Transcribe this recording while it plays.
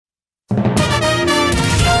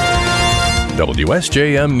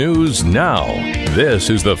WSJM News Now. This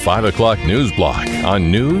is the 5 o'clock news block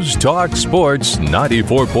on News Talk Sports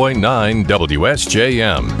 94.9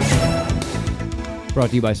 WSJM. Brought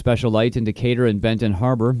to you by Special Light in Decatur and Benton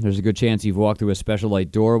Harbor. There's a good chance you've walked through a Special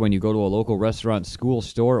Light door when you go to a local restaurant, school,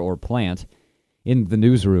 store, or plant. In the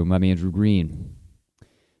newsroom, I'm Andrew Green.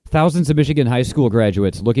 Thousands of Michigan high school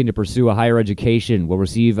graduates looking to pursue a higher education will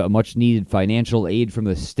receive a much-needed financial aid from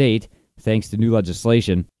the state thanks to new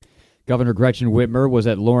legislation. Governor Gretchen Whitmer was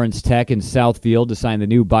at Lawrence Tech in Southfield to sign the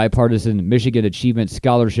new bipartisan Michigan Achievement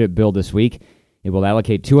Scholarship Bill this week. It will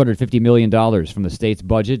allocate $250 million from the state's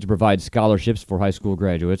budget to provide scholarships for high school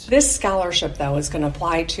graduates. This scholarship, though, is going to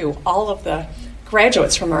apply to all of the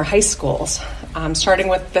graduates from our high schools, starting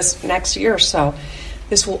with this next year. So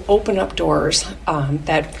this will open up doors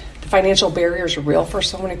that the financial barriers are real for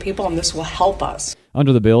so many people, and this will help us.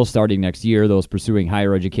 Under the bill, starting next year, those pursuing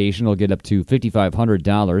higher education will get up to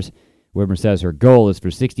 $5,500. Whitmer says her goal is for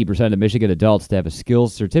 60% of Michigan adults to have a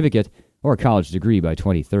skills certificate or a college degree by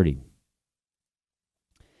 2030.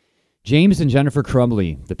 James and Jennifer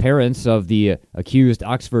Crumbley, the parents of the accused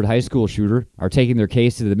Oxford High School shooter, are taking their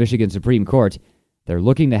case to the Michigan Supreme Court. They're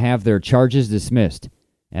looking to have their charges dismissed.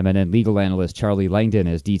 Eminent legal analyst Charlie Langdon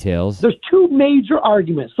has details. There's two major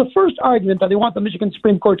arguments. The first argument that they want the Michigan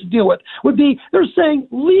Supreme Court to deal with would be they're saying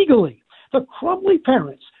legally the Crumbley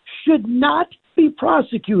parents should not be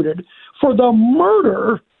prosecuted for the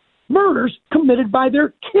murders committed by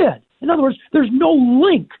their kid. In other words, there's no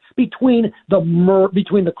link between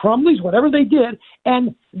the Crumbleys, whatever they did,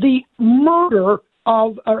 and the murder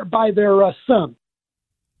by their son.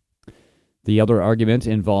 The other argument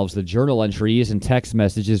involves the journal entries and text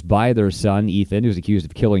messages by their son, Ethan, who's accused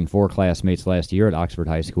of killing 4 classmates last year at Oxford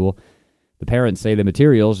High School. The parents say the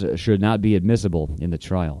materials should not be admissible in the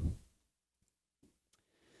trial.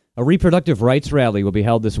 A reproductive rights rally will be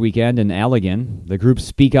held this weekend in Allegan. The group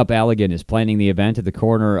Speak Up Allegan is planning the event at the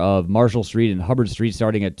corner of Marshall Street and Hubbard Street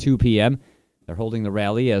starting at 2 p.m. They're holding the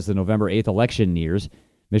rally as the November 8th election nears.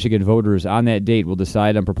 Michigan voters on that date will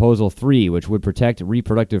decide on Proposal 3, which would protect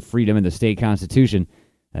reproductive freedom in the state constitution.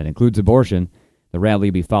 That includes abortion. The rally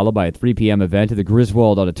will be followed by a 3 p.m. event at the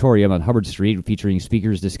Griswold Auditorium on Hubbard Street, featuring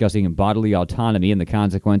speakers discussing bodily autonomy and the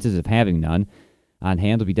consequences of having none. On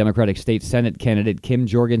hand will be Democratic State Senate candidate Kim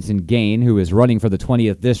Jorgensen Gain, who is running for the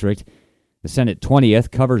 20th District. The Senate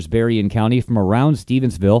 20th covers Berrien County from around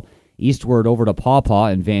Stevensville, eastward over to Paw Paw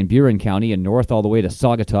and Van Buren County, and north all the way to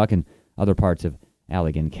Saugatuck and other parts of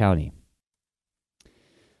Allegan County.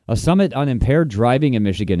 A summit on impaired driving in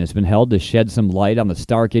Michigan has been held to shed some light on the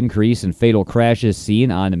stark increase in fatal crashes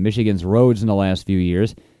seen on Michigan's roads in the last few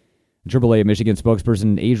years. AAA Michigan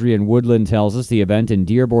spokesperson Adrian Woodland tells us the event in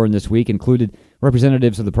Dearborn this week included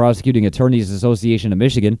representatives of the Prosecuting Attorneys Association of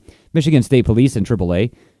Michigan, Michigan State Police, and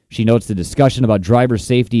AAA. She notes the discussion about driver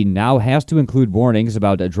safety now has to include warnings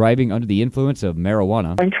about driving under the influence of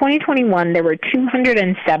marijuana. In 2021, there were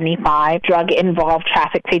 275 drug-involved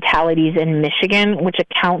traffic fatalities in Michigan, which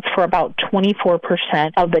accounts for about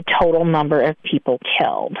 24% of the total number of people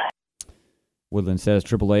killed. Woodland says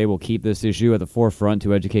AAA will keep this issue at the forefront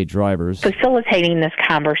to educate drivers. Facilitating this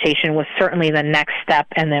conversation was certainly the next step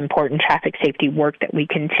in the important traffic safety work that we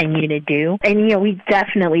continue to do. And, we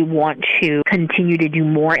definitely want to continue to do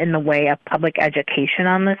more in the way of public education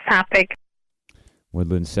on this topic.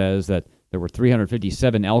 Woodland says that there were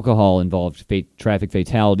 357 alcohol-involved traffic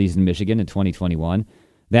fatalities in Michigan in 2021.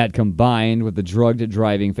 That, combined with the drugged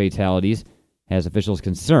driving fatalities, has officials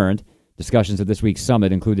concerned. Discussions at this week's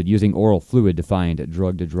summit included using oral fluid to find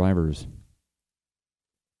drugged drivers.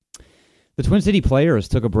 The Twin City Players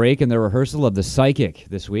took a break in their rehearsal of The Psychic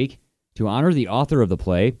this week to honor the author of the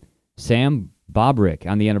play, Sam Bobrick,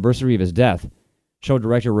 on the anniversary of his death. Show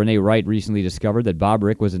director Renee Wright recently discovered that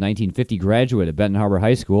Bobrick was a 1950 graduate at Benton Harbor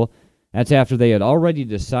High School. That's after they had already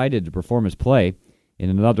decided to perform his play. In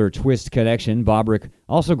another twist connection, Bobrick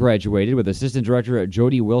also graduated with assistant director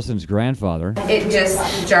Jody Wilson's grandfather. It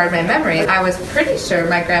just jarred my memory. I was pretty sure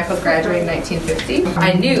my grandpa graduated in 1950.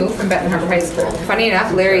 I knew from Benton Harbor High School. Funny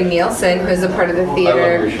enough, Larry Nielsen, who's a part of the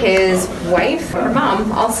theater, his wife, her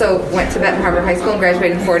mom, also went to Benton Harbor High School and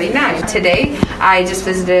graduated in 49. Today, I just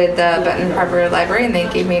visited the Benton Harbor Library and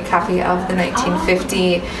they gave me a copy of the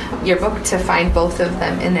 1950 yearbook to find both of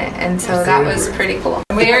them in it. And so that was pretty cool.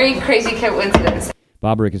 Very crazy coincidence.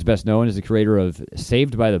 Bobrick is best known as the creator of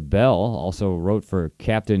Saved by the Bell, also wrote for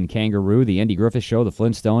Captain Kangaroo, The Andy Griffith Show, The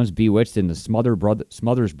Flintstones, Bewitched, and the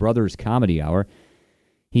Smothers Brothers Comedy Hour.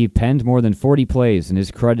 He penned more than 40 plays and is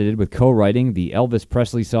credited with co-writing the Elvis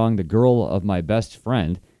Presley song The Girl of My Best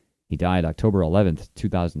Friend. He died October 11th,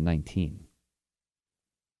 2019.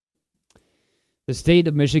 The state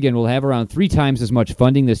of Michigan will have around 3 times as much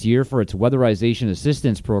funding this year for its weatherization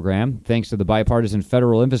assistance program, thanks to the bipartisan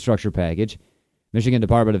federal infrastructure package. Michigan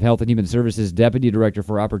Department of Health and Human Services Deputy Director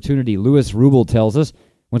for Opportunity, Louis Rubel, tells us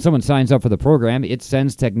when someone signs up for the program, it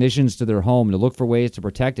sends technicians to their home to look for ways to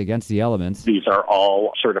protect against the elements. These are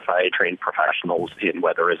all certified, trained professionals in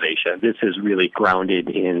weatherization. This is really grounded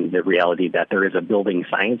in the reality that there is a building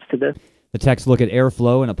science to this. The techs look at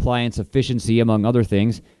airflow and appliance efficiency, among other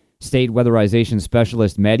things. State weatherization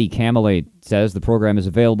specialist Maddie Camelate says the program is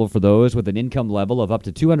available for those with an income level of up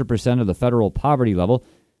to 200% of the federal poverty level.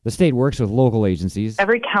 The state works with local agencies.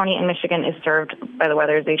 Every county in Michigan is served by the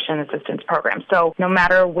Weatherization Assistance Program. So no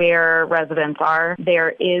matter where residents are,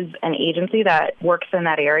 there is an agency that works in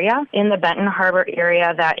that area. In the Benton Harbor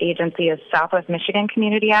area, that agency is Southwest Michigan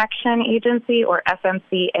Community Action Agency, or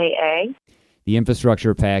SMCAA. The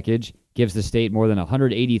infrastructure package gives the state more than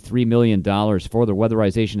 $183 million for the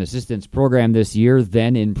Weatherization Assistance Program this year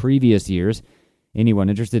than in previous years. Anyone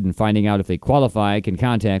interested in finding out if they qualify can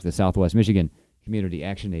contact the Southwest Michigan Community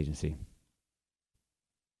Action Agency.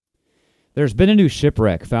 There's been a new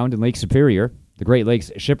shipwreck found in Lake Superior. The Great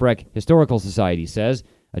Lakes Shipwreck Historical Society says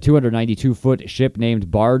a 292-foot ship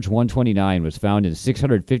named Barge 129 was found in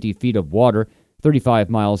 650 feet of water, 35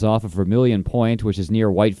 miles off of Vermilion Point, which is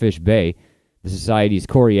near Whitefish Bay. The Society's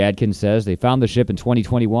Corey Adkins says they found the ship in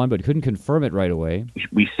 2021 but couldn't confirm it right away.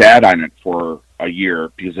 We sat on it for a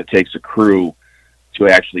year because it takes a crew to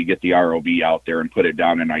actually get the ROV out there and put it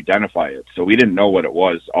down and identify it. So we didn't know what it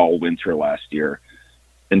was all winter last year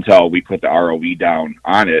until we put the ROV down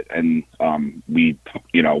on it, and we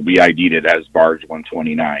ID'd it as Barge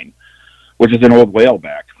 129, which is an old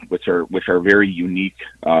whaleback, which are very unique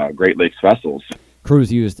Great Lakes vessels.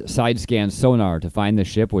 Crews used side-scan sonar to find the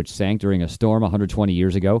ship, which sank during a storm 120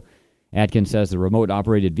 years ago. Atkins says the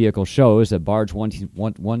remote-operated vehicle shows that Barge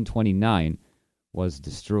 129 was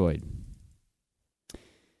destroyed.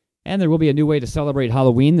 And there will be a new way to celebrate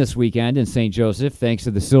Halloween this weekend in St. Joseph, thanks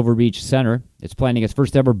to the Silver Beach Center. It's planning its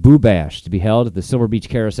first-ever Boo Bash to be held at the Silver Beach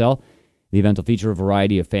Carousel. The event will feature a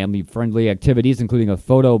variety of family-friendly activities, including a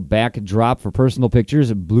photo backdrop for personal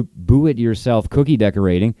pictures, boo-it-yourself cookie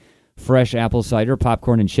decorating, fresh apple cider,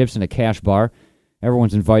 popcorn and chips, and a cash bar.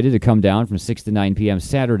 Everyone's invited to come down from 6 to 9 p.m.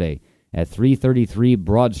 Saturday at 333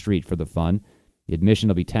 Broad Street for the fun. The admission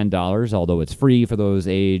will be $10, although it's free for those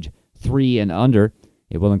age 3 and under.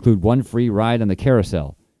 It will include one free ride on the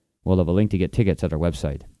carousel. We'll have a link to get tickets at our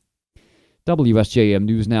website. WSJM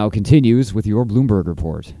News Now continues with your Bloomberg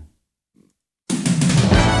Report.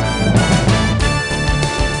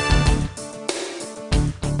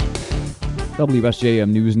 WSJM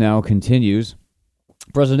News Now continues.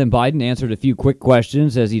 President Biden answered a few quick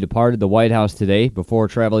questions as he departed the White House today before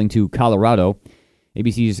traveling to Colorado.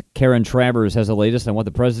 ABC's Karen Travers has the latest on what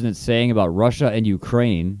the president's saying about Russia and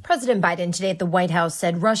Ukraine. President Biden today at the White House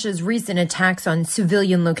said Russia's recent attacks on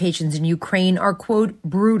civilian locations in Ukraine are, quote,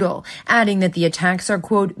 brutal, adding that the attacks are,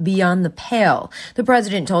 quote, beyond the pale. The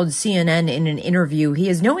president told CNN in an interview he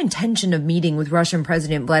has no intention of meeting with Russian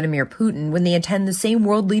President Vladimir Putin when they attend the same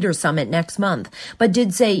World Leaders Summit next month, but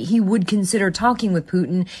did say he would consider talking with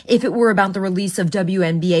Putin if it were about the release of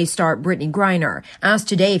WNBA star Brittany Griner. Asked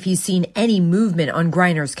today if he's seen any movement on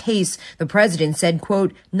Griner's case, the president said,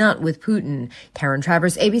 quote, not with Putin. Karen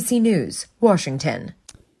Travers, ABC News, Washington.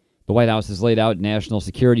 The White House has laid out a national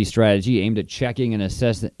security strategy aimed at checking an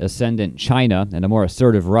ascendant China and a more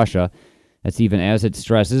assertive Russia. That's even as it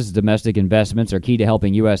stresses domestic investments are key to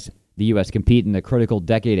helping the U.S. compete in the critical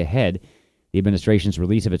decade ahead. The administration's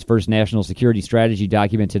release of its first national security strategy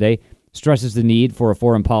document today stresses the need for a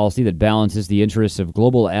foreign policy that balances the interests of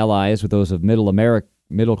global allies with those of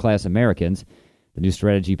middle-class Americans. The new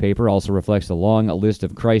strategy paper also reflects a long list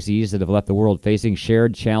of crises that have left the world facing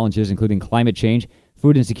shared challenges, including climate change,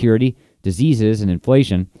 food insecurity, diseases, and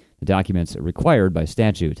inflation. The document's required by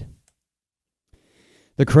statute.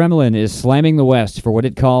 The Kremlin is slamming the West for what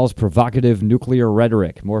it calls provocative nuclear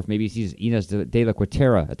rhetoric. More from ABC's Inez de la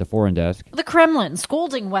Quatera at the Foreign Desk. The Kremlin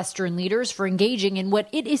scolding Western leaders for engaging in what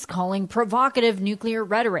it is calling provocative nuclear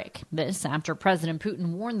rhetoric. This after President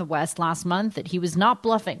Putin warned the West last month that he was not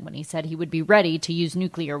bluffing when he said he would be ready to use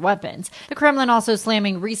nuclear weapons. The Kremlin also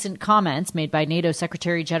slamming recent comments made by NATO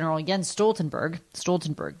Secretary General Jens Stoltenberg.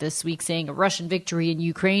 Stoltenberg this week saying a Russian victory in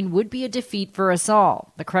Ukraine would be a defeat for us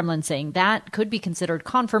all. The Kremlin saying that could be considered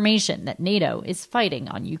confirmation that NATO is fighting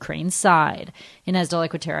on Ukraine's side. Inez de la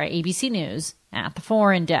Quatera, ABC News, at the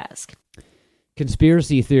Foreign Desk.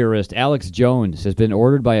 Conspiracy theorist Alex Jones has been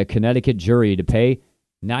ordered by a Connecticut jury to pay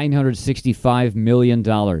 $965 million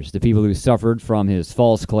to people who suffered from his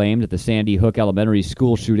false claim that the Sandy Hook Elementary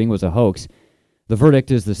School shooting was a hoax. The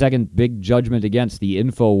verdict is the second big judgment against the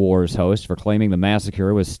InfoWars host for claiming the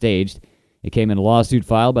massacre was staged. It came in a lawsuit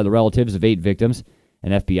filed by the relatives of 8 victims.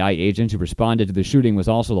 An FBI agent who responded to the shooting was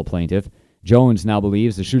also the plaintiff. Jones now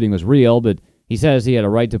believes the shooting was real, but he says he had a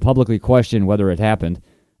right to publicly question whether it happened.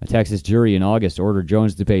 A Texas jury in August ordered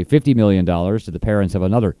Jones to pay $50 million to the parents of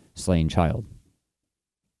another slain child.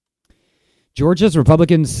 Georgia's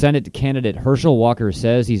Republican Senate candidate Herschel Walker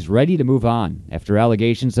says he's ready to move on after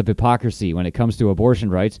allegations of hypocrisy when it comes to abortion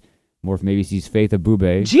rights. More from ABC's Faith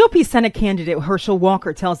Abube. GOP Senate candidate Herschel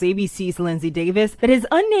Walker tells ABC's Lindsay Davis that his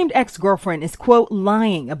unnamed ex-girlfriend is, quote,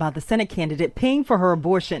 lying about the Senate candidate paying for her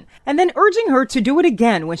abortion and then urging her to do it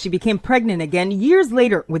again when she became pregnant again years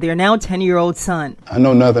later with their now 10-year-old son. I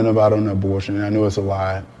know nothing about an abortion, and I know it's a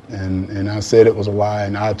lie. And I said it was a lie,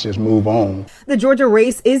 and I just move on. The Georgia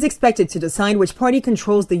race is expected to decide which party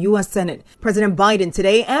controls the U.S. Senate. President Biden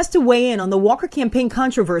today asked to weigh in on the Walker campaign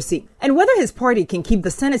controversy and whether his party can keep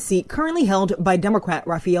the Senate seat currently held by Democrat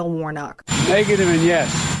Raphael Warnock. Negative and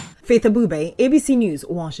yes. Faith Abube, ABC News,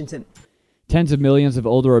 Washington. Tens of millions of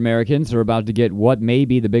older Americans are about to get what may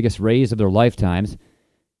be the biggest raise of their lifetimes.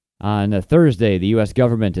 On Thursday, the U.S.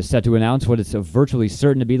 government is set to announce what is virtually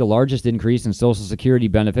certain to be the largest increase in Social Security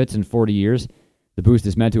benefits in 40 years. The boost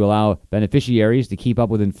is meant to allow beneficiaries to keep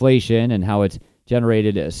up with inflation, and how it's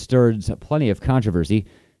generated stirs plenty of controversy.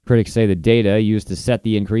 Critics say the data used to set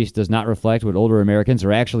the increase does not reflect what older Americans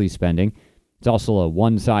are actually spending. It's also a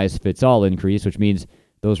one-size-fits-all increase, which means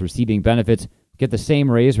those receiving benefits get the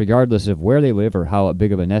same raise regardless of where they live or how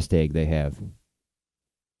big of a nest egg they have.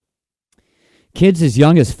 Kids as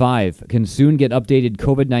young as 5 can soon get updated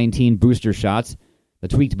COVID-19 booster shots. The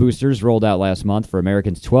tweaked boosters rolled out last month for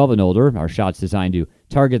Americans 12 and older are shots designed to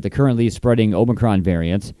target the currently spreading Omicron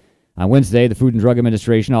variants. On Wednesday, the Food and Drug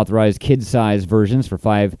Administration authorized kid-size versions for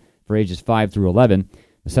ages 5 through 11.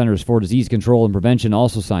 The Centers for Disease Control and Prevention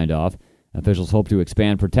also signed off. Officials hope to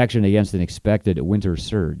expand protection against an expected winter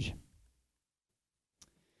surge.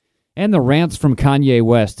 And the rants from Kanye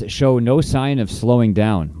West show no sign of slowing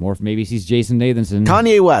down. More from ABC's Jason Nathanson.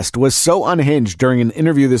 Kanye West was so unhinged during an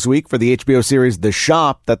interview this week for the HBO series The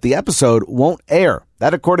Shop that the episode won't air.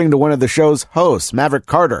 That according to one of the show's hosts, Maverick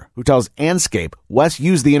Carter, who tells Anscape West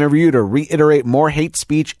used the interview to reiterate more hate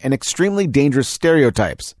speech and extremely dangerous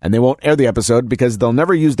stereotypes. And they won't air the episode because they'll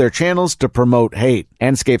never use their channels to promote hate.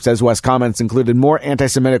 Anscape says West's comments included more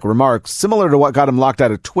anti-Semitic remarks, similar to what got him locked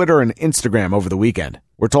out of Twitter and Instagram over the weekend.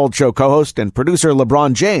 We're told show co-host and producer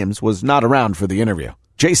LeBron James was not around for the interview.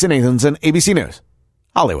 Jason Nathanson, ABC News,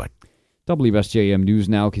 Hollywood. WSJM News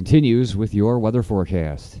Now continues with your weather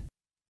forecast.